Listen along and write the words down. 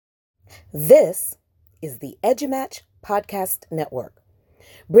This is the EduMatch Podcast Network,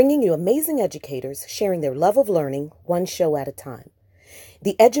 bringing you amazing educators sharing their love of learning one show at a time.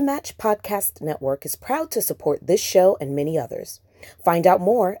 The EduMatch Podcast Network is proud to support this show and many others. Find out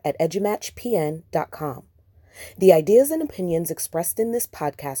more at edumatchpn.com. The ideas and opinions expressed in this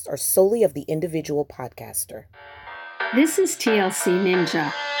podcast are solely of the individual podcaster. This is TLC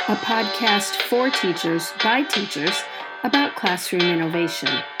Ninja, a podcast for teachers by teachers about classroom innovation.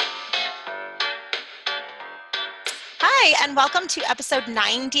 Hi, and welcome to episode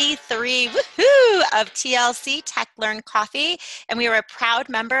 93, woohoo, of TLC Tech Learn Coffee, and we are a proud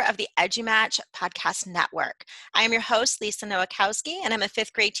member of the EduMatch Podcast Network. I am your host, Lisa Nowakowski, and I'm a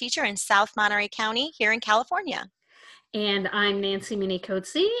fifth grade teacher in South Monterey County here in California. And I'm Nancy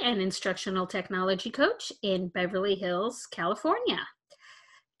Minicozzi, an instructional technology coach in Beverly Hills, California.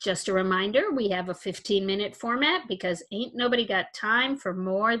 Just a reminder, we have a 15-minute format because ain't nobody got time for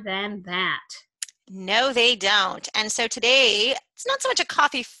more than that. No, they don't. And so today, it's not so much a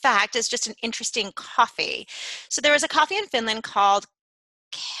coffee fact, it's just an interesting coffee. So there was a coffee in Finland called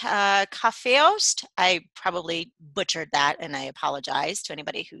Kaffeost. I probably butchered that, and I apologize to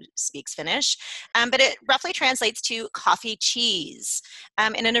anybody who speaks Finnish. But it roughly translates to coffee cheese.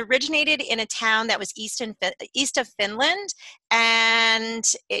 And it originated in a town that was east of Finland, and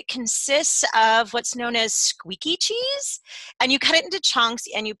it consists of what's known as squeaky cheese. And you cut it into chunks,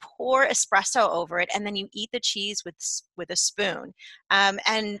 and you pour espresso over it, and then you eat the cheese with a spoon.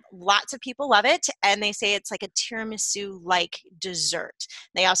 And lots of people love it, and they say it's like a tiramisu-like dessert.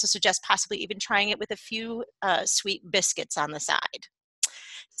 They also suggest possibly even trying it with a few sweet biscuits on the side.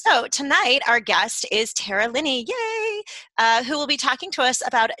 So tonight, our guest is Tara Linney, yay, who will be talking to us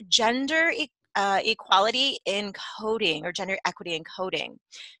about gender equality in coding, or gender equity in coding.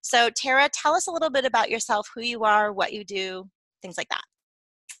 So Tara, tell us a little bit about yourself, who you are, what you do, things like that.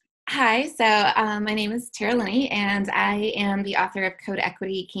 Hi, so my name is Tara Linney, and I am the author of Code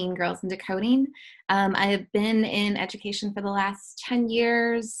Equity, Keying Girls into Coding. I have been in education for the last 10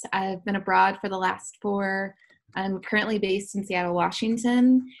 years. I've been abroad for the last 4. I'm currently based in Seattle,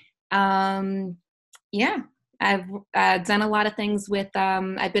 Washington. I've done a lot of things with,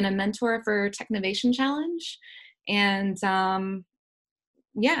 I've been a mentor for Technovation Challenge, and I'm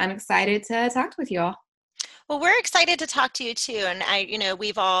excited to talk with you all. Well, we're excited to talk to you too, and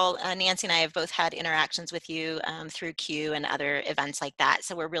we've all, Nancy and I have both had interactions with you through CUE and other events like that.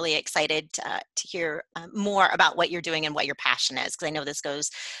 So we're really excited to hear more about what you're doing and what your passion is, because I know this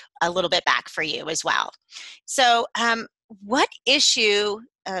goes a little bit back for you as well. So, what is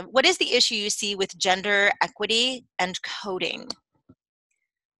the issue you see with gender equity and coding?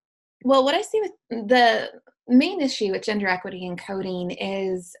 Well, what I see with the main issue with gender equity in coding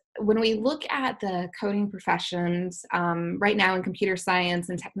is when we look at the coding professions right now in computer science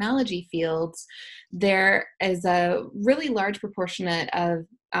and technology fields, there is a really large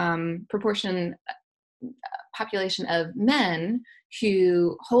population of men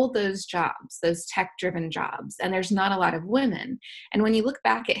who hold those jobs, those tech-driven jobs, and there's not a lot of women. And when you look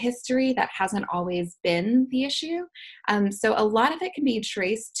back at history, that hasn't always been the issue. So a lot of it can be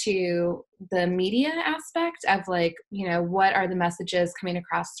traced to the media aspect of what are the messages coming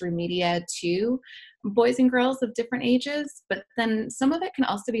across through media to boys and girls of different ages, but then some of it can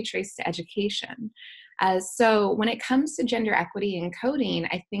also be traced to education. So when it comes to gender equity in coding,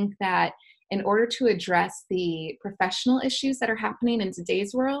 I think that in order to address the professional issues that are happening in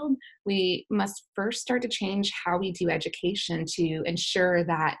today's world, we must first start to change how we do education to ensure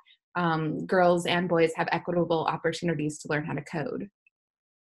that girls and boys have equitable opportunities to learn how to code.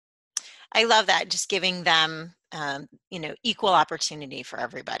 I love that, just giving them, equal opportunity for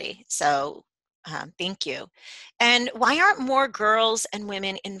everybody. So thank you. And why aren't more girls and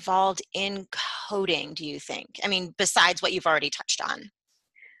women involved in coding, do you think? I mean, besides what you've already touched on.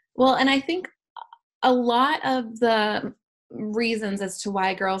 Well, and I think a lot of the reasons as to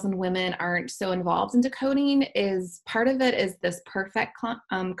why girls and women aren't so involved into coding is part of it is this perfect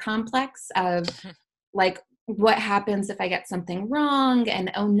complex of what happens if I get something wrong, and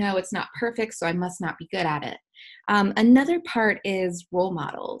oh no, it's not perfect, so I must not be good at it. Another part is role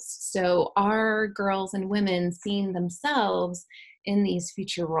models. So are girls and women seeing themselves in these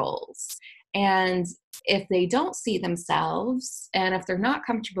future roles? And if they don't see themselves, and if they're not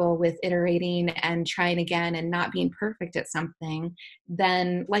comfortable with iterating and trying again and not being perfect at something,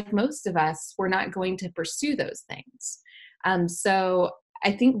 then like most of us, we're not going to pursue those things. So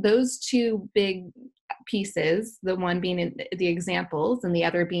I think those two big pieces, the one being in the examples and the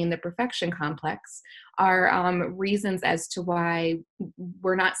other being the perfection complex, are reasons as to why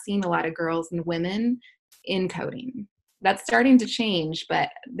we're not seeing a lot of girls and women in coding. that's starting to change, but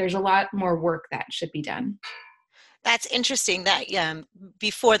there's a lot more work that should be done. That's interesting that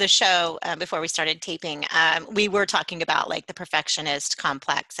before the show, before we started taping, we were talking about like the perfectionist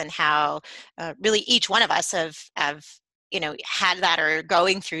complex and how really each one of us have had that or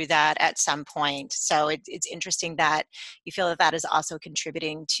going through that at some point. So it's interesting that you feel that that is also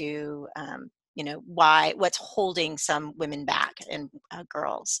contributing to what's holding some women back and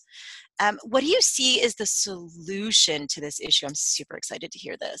girls. What do you see as the solution to this issue? I'm super excited to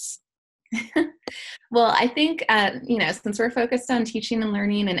hear this. Well, I think, since we're focused on teaching and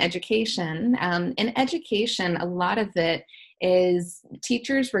learning and education, in education, a lot of it is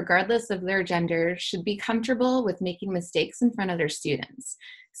teachers, regardless of their gender, should be comfortable with making mistakes in front of their students,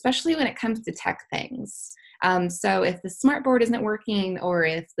 especially when it comes to tech things. So if the smartboard isn't working, or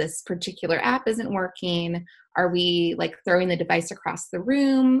if this particular app isn't working, are we like throwing the device across the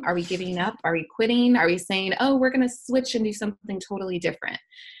room? Are we giving up? Are we quitting? Are we saying, oh, we're going to switch and do something totally different?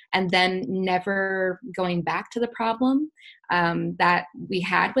 And then never going back to the problem that we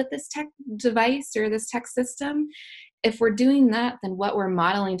had with this tech device or this tech system. If we're doing that, then what we're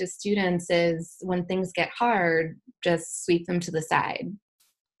modeling to students is when things get hard, just sweep them to the side.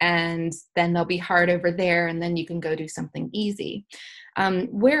 And then they'll be hard over there, and then you can go do something easy.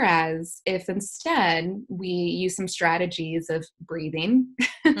 Whereas if instead we use some strategies of breathing,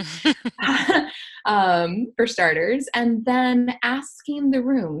 for starters, and then asking the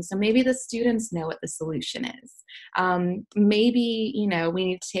room. So maybe the students know what the solution is. Maybe, we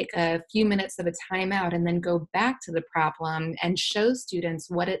need to take a few minutes of a timeout and then go back to the problem and show students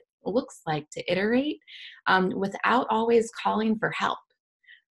what it looks like to iterate without always calling for help.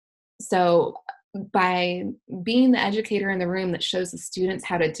 So by being the educator in the room that shows the students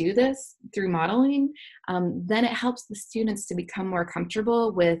how to do this through modeling, then it helps the students to become more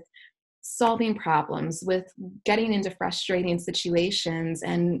comfortable with solving problems, with getting into frustrating situations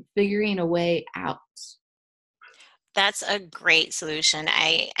and figuring a way out. That's a great solution.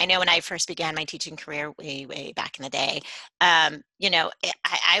 I know when I first began my teaching career way back in the day,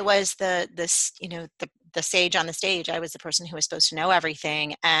 I was the sage on the stage. I was the person who was supposed to know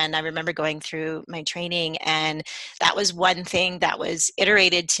everything. And I remember going through my training, and that was one thing that was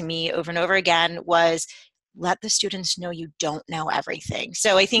iterated to me over and over again was let the students know you don't know everything.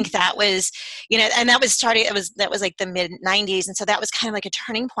 So I think that was, and that was like the mid 90s. And so that was kind of like a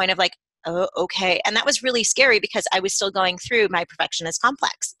turning point of like, oh, okay. And that was really scary because I was still going through my perfectionist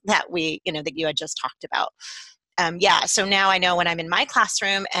complex that that you had just talked about. So now I know when I'm in my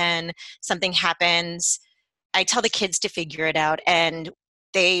classroom and something happens, I tell the kids to figure it out. And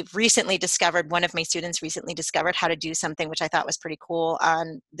one of my students recently discovered how to do something which I thought was pretty cool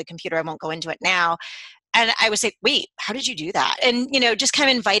on the computer. I won't go into it now. And I was like, wait, how did you do that? And, just kind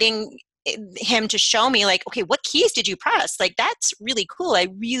of inviting him to show me like, okay, what keys did you press? Like, that's really cool. I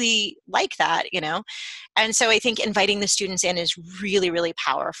really like that, And so I think inviting the students in is really, really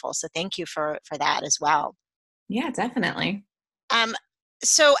powerful. So thank you for that as well. Yeah, definitely.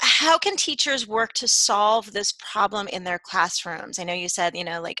 So how can teachers work to solve this problem in their classrooms? I know you said,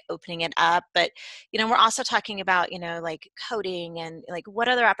 like opening it up, but, we're also talking about, like coding and like what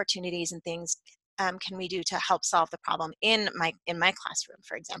other opportunities and things can we do to help solve the problem in my classroom,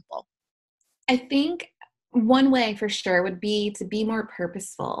 for example? I think one way for sure would be to be more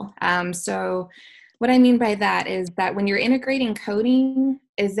purposeful. So what I mean by that is that when you're integrating coding,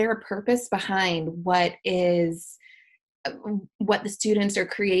 is there a purpose behind what the students are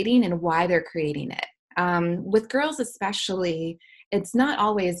creating and why they're creating it? With girls especially, it's not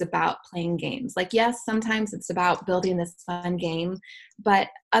always about playing games. Like, yes, sometimes it's about building this fun game, but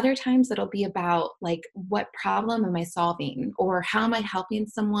other times it'll be about like, what problem am I solving? Or how am I helping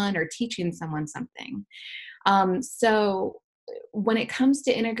someone or teaching someone something? So when it comes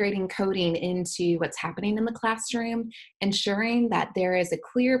to integrating coding into what's happening in the classroom, ensuring that there is a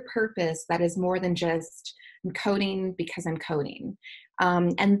clear purpose that is more than just I'm coding because I'm coding.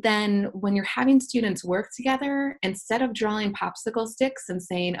 And then when you're having students work together, instead of drawing popsicle sticks and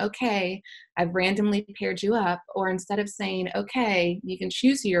saying, okay, I've randomly paired you up, or instead of saying, okay, you can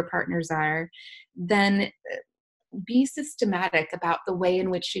choose who your partners are, then be systematic about the way in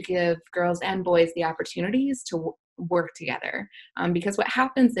which you give girls and boys the opportunities to work together. Because what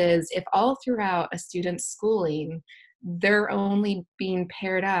happens is if all throughout a student's schooling, they're only being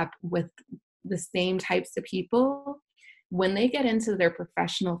paired up with the same types of people, when they get into their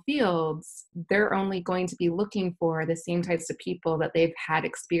professional fields, they're only going to be looking for the same types of people that they've had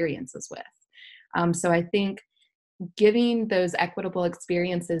experiences with. So I think giving those equitable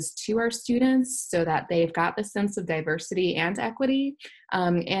experiences to our students so that they've got the sense of diversity and equity,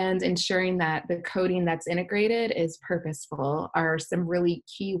 and ensuring that the coding that's integrated is purposeful are some really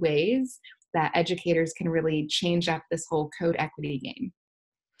key ways that educators can really change up this whole code equity game.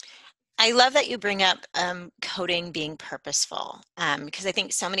 I love that you bring up coding being purposeful, because I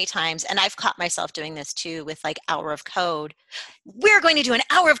think so many times, and I've caught myself doing this too with like hour of code. We're going to do an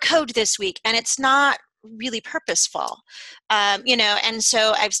hour of code this week, and it's not really purposeful, and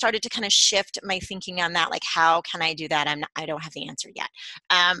so I've started to kind of shift my thinking on that, like how can I do that? I don't have the answer yet,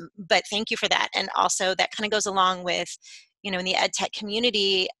 but thank you for that. And also that kind of goes along with, in the ed tech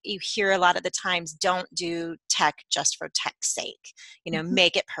community, you hear a lot of the times, don't do tech just for tech's sake,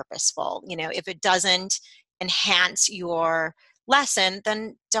 make it purposeful. If it doesn't enhance your lesson,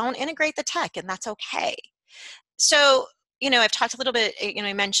 then don't integrate the tech, and that's okay. So, I've talked a little bit,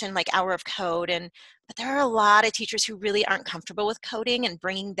 I mentioned like hour of code, but there are a lot of teachers who really aren't comfortable with coding and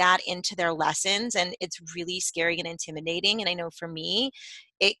bringing that into their lessons. And it's really scary and intimidating. And I know for me,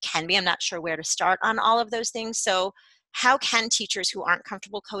 it can be. I'm not sure where to start on all of those things. So how can teachers who aren't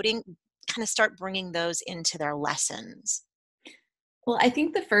comfortable coding kind of start bringing those into their lessons? Well, I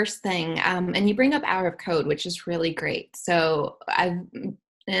think the first thing, and you bring up hour of code, which is really great. So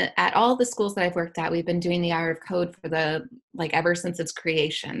at all the schools that I've worked at, we've been doing the hour of code for ever since its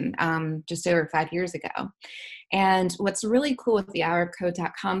creation, just over 5 years ago. And what's really cool with the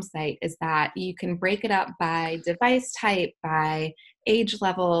hourofcode.com site is that you can break it up by device type, by age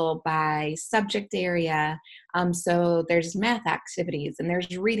level, by subject area. So there's math activities and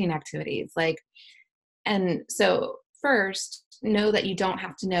there's reading activities. And so first, know that you don't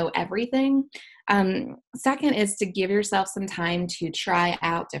have to know everything. Second is to give yourself some time to try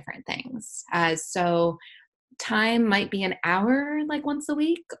out different things. So time might be an hour, like once a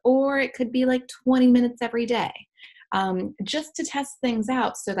week, or it could be like 20 minutes every day, just to test things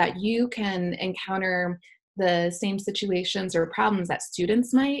out so that you can encounter the same situations or problems that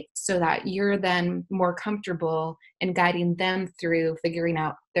students might, so that you're then more comfortable in guiding them through figuring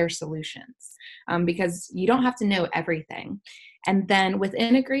out their solutions, because you don't have to know everything. And then with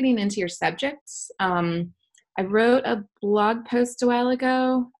integrating into your subjects, I wrote a blog post a while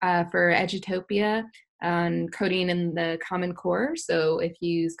ago for Edutopia on coding in the Common Core. So if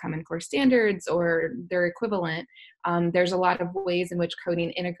you use Common Core standards or their equivalent, there's a lot of ways in which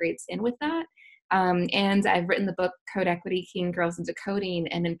coding integrates in with that. And I've written the book Code Equity: Keying Girls into Coding,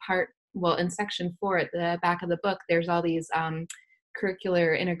 and in section 4 at the back of the book, there's all these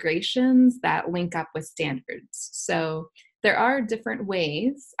curricular integrations that link up with standards. So there are different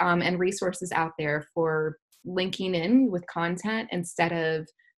ways and resources out there for linking in with content instead of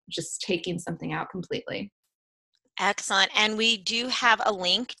just taking something out completely. Excellent. And we do have a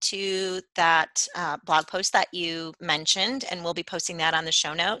link to that blog post that you mentioned, and we'll be posting that on the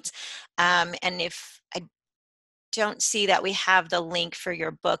show notes. And if I don't see that we have the link for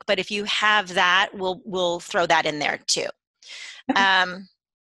your book, but if you have that, we'll throw that in there too. Okay.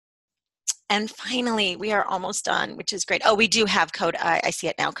 And finally, we are almost done, which is great. Oh, we do have code. I see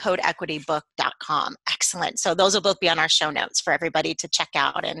it now, codeequitybook.com. Excellent. So those will both be on our show notes for everybody to check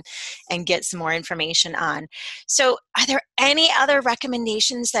out and get some more information on. So are there any other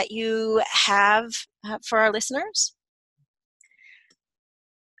recommendations that you have for our listeners?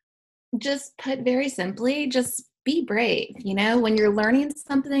 Just put very simply, just be brave. When you're learning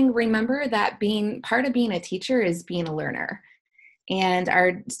something, remember that part of being a teacher is being a learner. And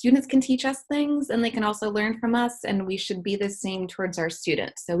our students can teach us things, and they can also learn from us, and we should be the same towards our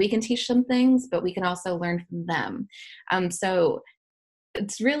students. So we can teach them things, but we can also learn from them. So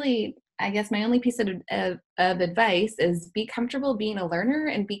it's really, I guess my only piece of advice is be comfortable being a learner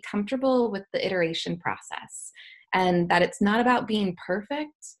and be comfortable with the iteration process, and that it's not about being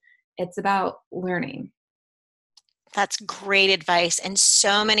perfect, it's about learning. That's great advice. And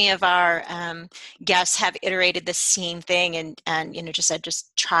so many of our guests have iterated the same thing and just said,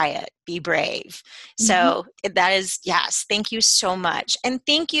 just try it, be brave. Mm-hmm. So that is, yes, thank you so much. And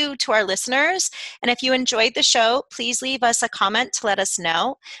thank you to our listeners. And if you enjoyed the show, please leave us a comment to let us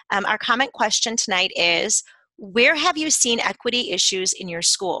know. Our comment question tonight is, where have you seen equity issues in your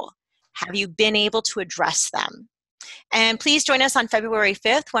school? Have you been able to address them? And please join us on February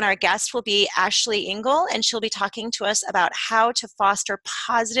 5th when our guest will be Ashley Engel, and she'll be talking to us about how to foster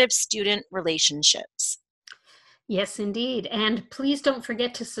positive student relationships. Yes, indeed. And please don't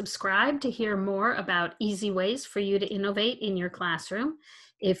forget to subscribe to hear more about easy ways for you to innovate in your classroom.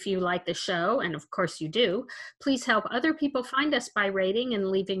 If you like the show, and of course you do, please help other people find us by rating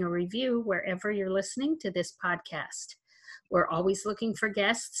and leaving a review wherever you're listening to this podcast. We're always looking for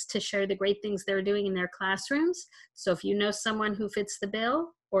guests to share the great things they're doing in their classrooms. So if you know someone who fits the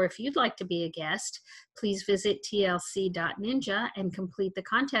bill, or if you'd like to be a guest, please visit tlc.ninja and complete the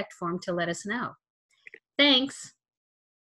contact form to let us know. Thanks.